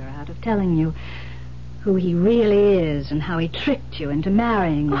pleasure out of telling you who he really is and how he tricked you into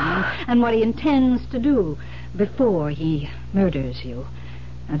marrying him and what he intends to do before he murders you.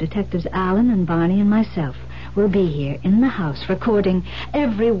 Now, Detectives Allen and Barney and myself will be here in the house recording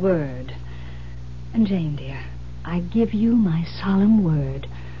every word. And Jane, dear, I give you my solemn word.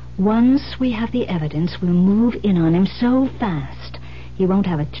 Once we have the evidence, we'll move in on him so fast he won't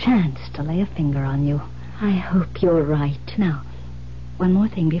have a chance to lay a finger on you. I hope you're right. Now, one more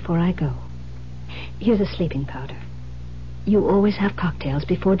thing before I go. Here's a sleeping powder. You always have cocktails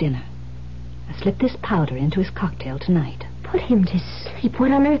before dinner. Now slip this powder into his cocktail tonight. Put him to sleep?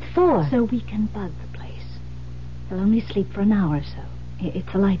 What on earth for? So we can bug the place. He'll only sleep for an hour or so.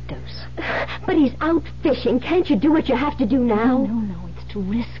 It's a light dose. But he's out fishing. Can't you do what you have to do now? No, it's too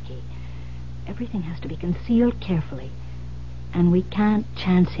risky. Everything has to be concealed carefully. And we can't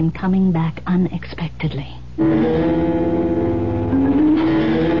chance him coming back unexpectedly.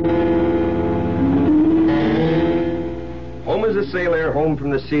 Home as a sailor, home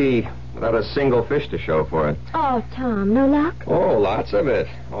from the sea, without a single fish to show for it. Oh, Tom, no luck? Oh, lots of it.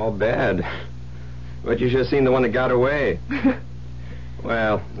 All bad. But you should have seen the one that got away.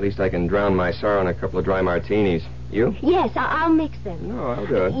 Well, at least I can drown my sorrow in a couple of dry martinis. You? Yes, I'll mix them. No, I'll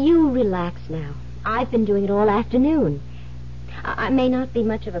do it. You relax now. I've been doing it all afternoon. I may not be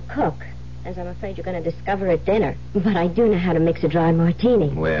much of a cook, as I'm afraid you're going to discover at dinner, but I do know how to mix a dry martini.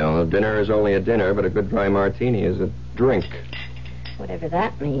 Well, a dinner is only a dinner, but a good dry martini is a drink. Whatever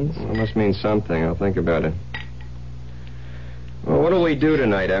that means. Well, it must mean something. I'll think about it. Well, what'll we do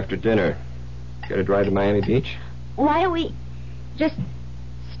tonight after dinner? Get a drive to Miami Beach? Why don't we just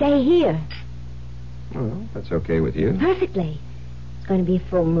stay here? Oh, that's okay with you. Perfectly. It's going to be a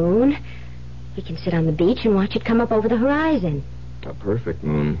full moon. We can sit on the beach and watch it come up over the horizon. A perfect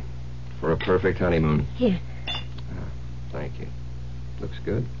moon for a perfect honeymoon. Here. Thank you. Looks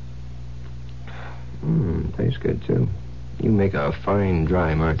good. Tastes good, too. You make a fine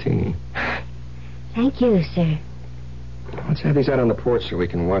dry martini. Thank you, sir. Let's have these out on the porch so we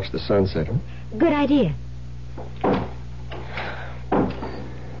can watch the sunset. Huh? Good idea.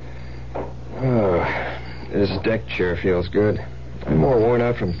 Oh, this deck chair feels good. I'm more worn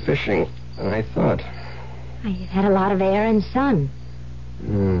out from fishing than I thought. You've had a lot of air and sun.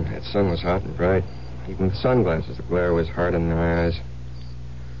 That sun was hot and bright. Even with sunglasses, the glare was hard in my eyes.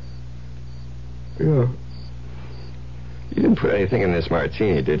 Yeah. You didn't put anything in this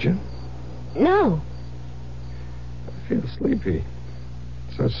martini, did you? No. I feel sleepy.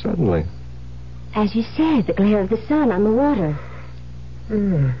 So suddenly. As you said, the glare of the sun on the water.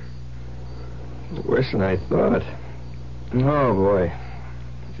 Worse than I thought. Oh, boy.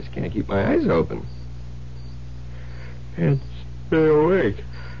 I just can't keep my eyes open. Can't stay awake.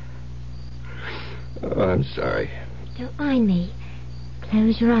 Oh, I'm sorry. Don't mind me.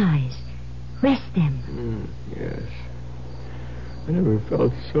 Close your eyes. Rest them. Yes. I never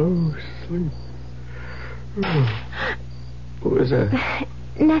felt so asleep. What was that?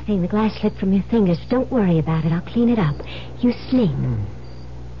 Nothing. The glass slipped from your fingers. Don't worry about it. I'll clean it up. You sleep.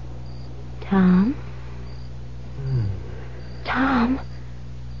 Tom? Tom?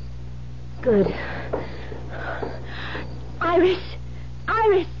 Good. Iris!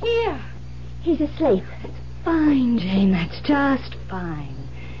 Iris, here! He's asleep. Fine, Jane. That's just fine.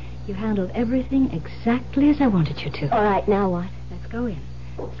 You handled everything exactly as I wanted you to. All right, now what? Let's go in,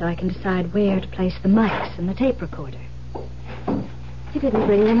 so I can decide where to place the mics and the tape recorder. You didn't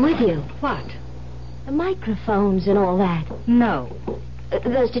bring them with you. What? The microphones and all that. No.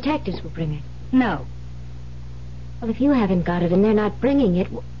 Those detectives will bring it. No. Well, if you haven't got it and they're not bringing it...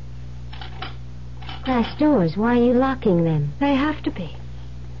 Glass doors, why are you locking them? They have to be.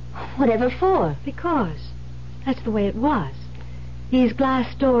 Whatever for? Because that's the way it was. These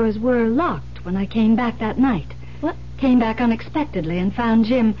glass doors were locked when I came back that night. What? Came back unexpectedly and found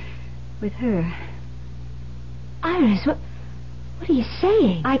Jim with her. Iris, what are you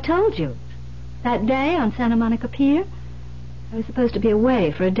saying? I told you. That day on Santa Monica Pier, I was supposed to be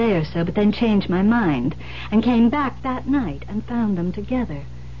away for a day or so, but then changed my mind and came back that night and found them together.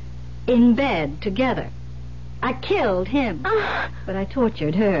 In bed together. I killed him, but I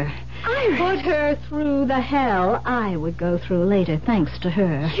tortured her. Iris! Put her through the hell I would go through later, thanks to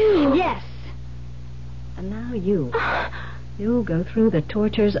her. You? Yes. And now you. You'll go through the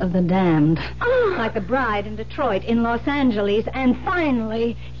tortures of the damned. Like the bride in Detroit, in Los Angeles, and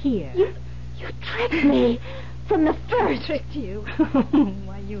finally here. You tricked me from the first. Tricked you?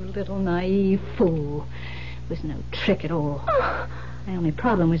 Why, you little naive fool. It was no trick at all. My only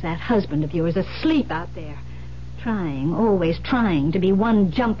problem was that husband of yours asleep out there. Trying, always trying to be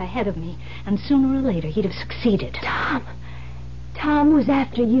one jump ahead of me. And sooner or later he'd have succeeded. Tom was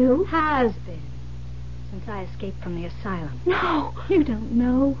after you? Has been. Since I escaped from the asylum. No. You don't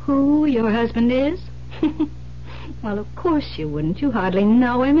know who your husband is? Well, of course you wouldn't. You hardly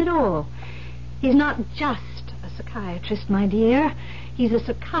know him at all. He's not just a psychiatrist, my dear. He's a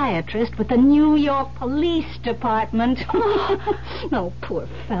psychiatrist with the New York Police Department. Oh, poor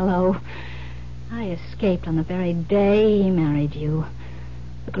fellow. I escaped on the very day he married you.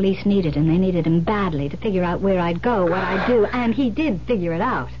 The police needed him. They needed him badly to figure out where I'd go, what I'd do. And he did figure it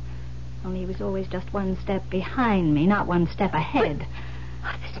out. Only he was always just one step behind me, not one step ahead.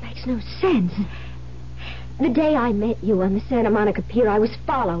 This makes no sense. The day I met you on the Santa Monica Pier, I was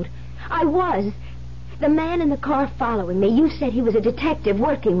followed. I was. The man in the car following me, you said he was a detective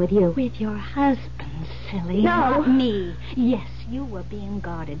working with you. With your husband, silly. No. Not me. Yes, you were being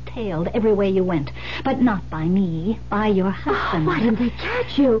guarded, tailed every way you went. But not by me, by your husband. Why didn't they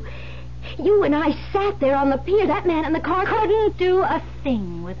catch you? You and I sat there on the pier. That man in the car couldn't do a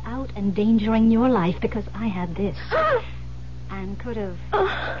thing without endangering your life because I had this. And could have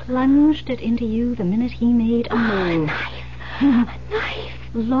plunged it into you the minute he made a move. A knife.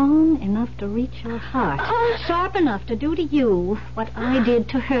 Long enough to reach your heart. Sharp enough to do to you what I did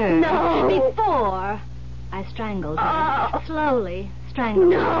to her. No. Before I strangled her. Slowly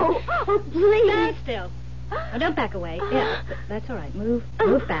strangled her. No. Oh, please. Stand still. Oh, don't back away. Yeah, that's all right. Move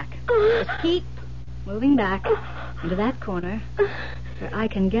back. Just keep moving back into that corner where I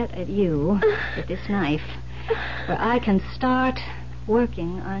can get at you with this knife. Where I can start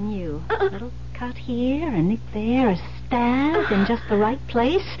working on you. A little cut here, a nick there, a stab in just the right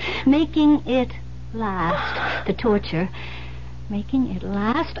place. Making it last. The torture. Making it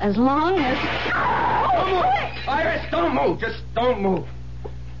last as long as... Don't move! Iris, don't move! Just don't move.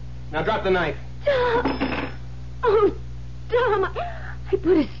 Now drop the knife. Oh, Tom, I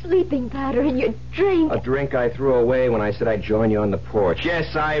put a sleeping powder in your drink. A drink I threw away when I said I'd join you on the porch.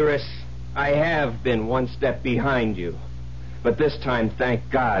 Yes, Iris, I have been one step behind you. But this time, thank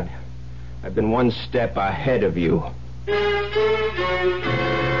God, I've been one step ahead of you.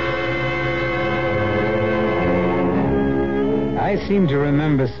 I seem to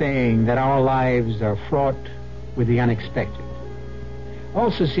remember saying that our lives are fraught with the unexpected.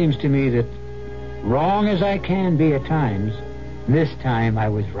 Also seems to me that, wrong as I can be at times, this time I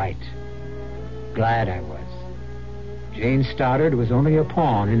was right. Glad I was. Jane Stoddard was only a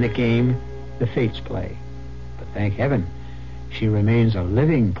pawn in the game the fates play. But thank heaven, she remains a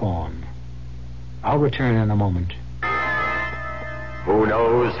living pawn. I'll return in a moment. Who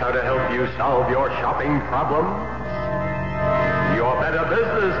knows how to help you solve your shopping problems? Your Better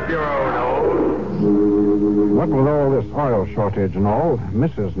Business Bureau knows. What with all this oil shortage and all,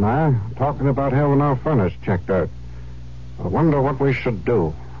 Mrs. and I are talking about having our furnace checked out. I wonder what we should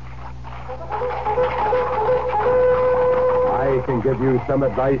do. I can give you some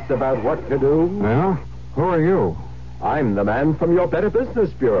advice about what to do. Yeah? Who are you? I'm the man from your Better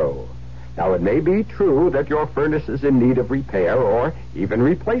Business Bureau. Now, it may be true that your furnace is in need of repair or even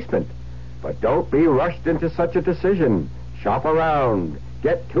replacement, but don't be rushed into such a decision. Shop around.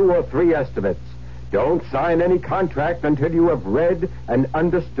 Get 2 or 3 estimates. Don't sign any contract until you have read and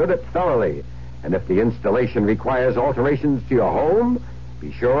understood it thoroughly. And if the installation requires alterations to your home,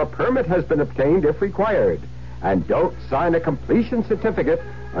 be sure a permit has been obtained if required. And don't sign a completion certificate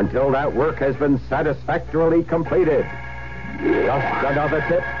until that work has been satisfactorily completed. Just another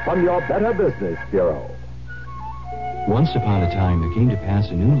tip from your Better Business Bureau. Once upon a time, there came to pass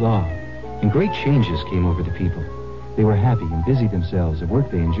a new law, and great changes came over the people. They were happy and busied themselves at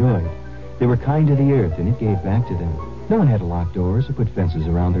work they enjoyed. They were kind to the earth, and it gave back to them. No one had to lock doors or put fences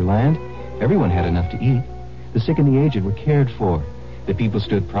around their land. Everyone had enough to eat. The sick and the aged were cared for. The people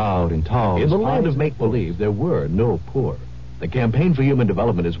stood proud and tall. In the land of make-believe, there were no poor. The Campaign for Human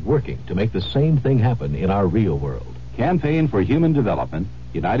Development is working to make the same thing happen in our real world. Campaign for Human Development,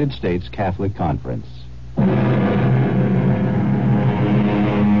 United States Catholic Conference.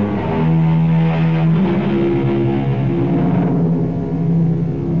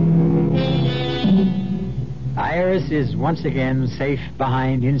 Iris is once again safe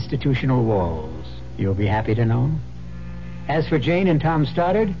behind institutional walls. You'll be happy to know. As for Jane and Tom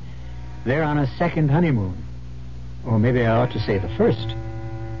Stoddard, they're on a second honeymoon. Or maybe I ought to say the first.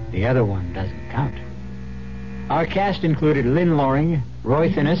 The other one doesn't count. Our cast included Lynn Loring, Roy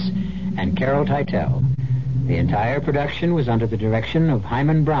Thinnis, and Carol Teitel. The entire production was under the direction of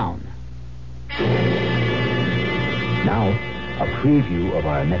Hyman Brown. Now, a preview of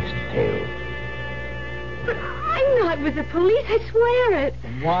our next tale. But I'm not with the police, I swear it.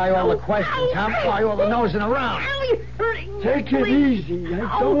 Why all the questions, huh? Why all the nosing around? Ow, you're hurting me. Take it easy.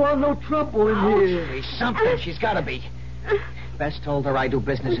 I don't want no trouble in here. There's something. She's got to be. Bess told her I do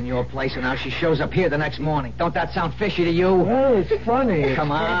business in your place, and now she shows up here the next morning. Don't that sound fishy to you? Well, it's funny.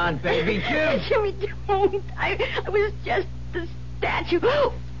 Come on, baby, Jim. Jimmy, don't. I was just the statue.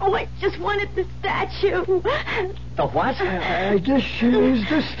 Oh, I just wanted the statue. The what? I just used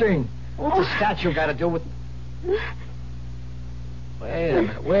this thing. What's the statue got to do with... Wait a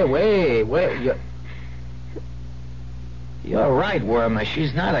minute. Wait. You're right, Wormer.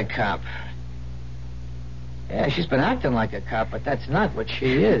 She's not a cop. Yeah, she's been acting like a cop, but that's not what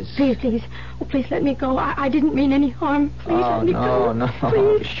she is. Please. Oh, please let me go. I didn't mean any harm. Please let me go. No,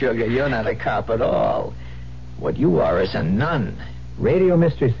 Please. Sugar, you're not a cop at all. What you are is a nun. Radio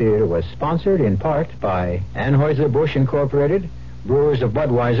Mystery Theater was sponsored in part by Anheuser-Busch Incorporated, Brewers of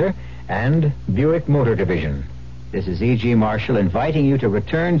Budweiser, and Buick Motor Division. This is E.G. Marshall inviting you to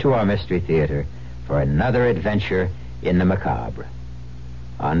return to our Mystery Theater for another adventure in the macabre.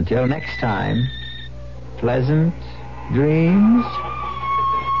 Until next time, pleasant dreams.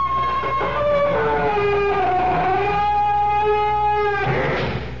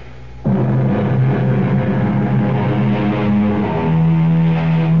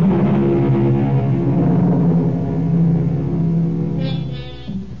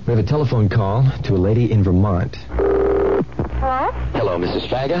 We have a telephone call to a lady in Vermont. Hello? Hello, Mrs.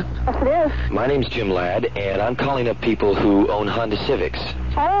 Faga. Yes, it is. My name's Jim Ladd, and I'm calling up people who own Honda Civics.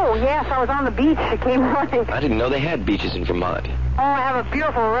 Oh, yes, I was on the beach. It came running. I didn't know they had beaches in Vermont. Oh, I have a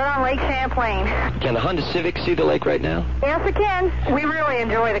beautiful right on Lake Champlain. Can the Honda Civic see the lake right now? Yes, it can. We really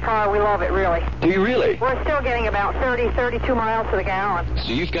enjoy the car. We love it, really. Do you really? We're still getting about 32 miles to the gallon.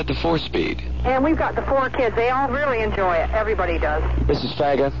 So you've got the 4-speed. And we've got the 4 kids. They all really enjoy it. Everybody does. Mrs.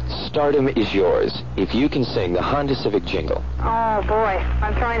 Faga, stardom is yours if you can sing the Honda Civic jingle. Oh, boy.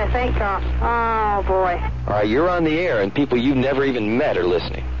 I'm trying to think. Oh, boy. All right, you're on the air, and people you've never even met are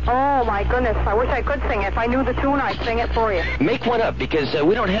listening. Oh, my goodness. I wish I could sing it. If I knew the tune, I'd sing it for you. Make one up, because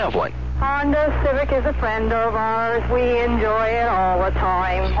we don't have one. Honda Civic is a friend of ours. We enjoy it all the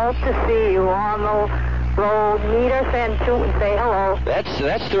time. Hope to see you on the road. Meet us and toot and say hello.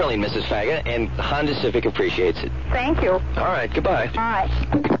 That's thrilling, Mrs. Faga, and Honda Civic appreciates it. Thank you. All right, goodbye.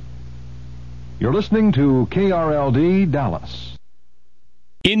 Bye. You're listening to KRLD Dallas.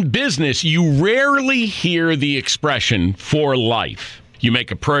 In business, you rarely hear the expression for life. You make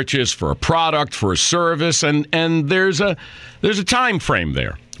a purchase for a product, for a service, and there's a time frame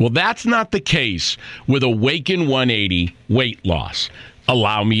there. Well, that's not the case with Awaken 180 weight loss.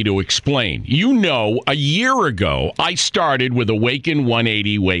 Allow me to explain. You know, a year ago, I started with Awaken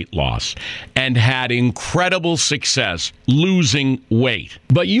 180 weight loss and had incredible success losing weight.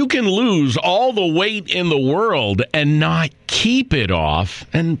 But you can lose all the weight in the world and not keep it off.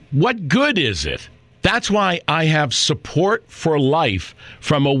 And what good is it? That's why I have support for life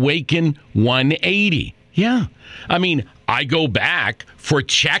from Awaken 180. Yeah. I mean, I go back for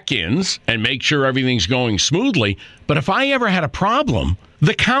check-ins and make sure everything's going smoothly. But if I ever had a problem,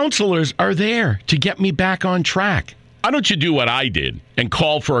 The counselors are there to get me back on track. Why don't you do what I did and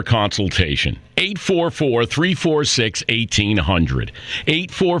call for a consultation? 844-346-1800.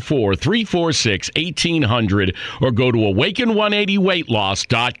 844-346-1800 or go to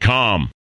awaken180weightloss.com.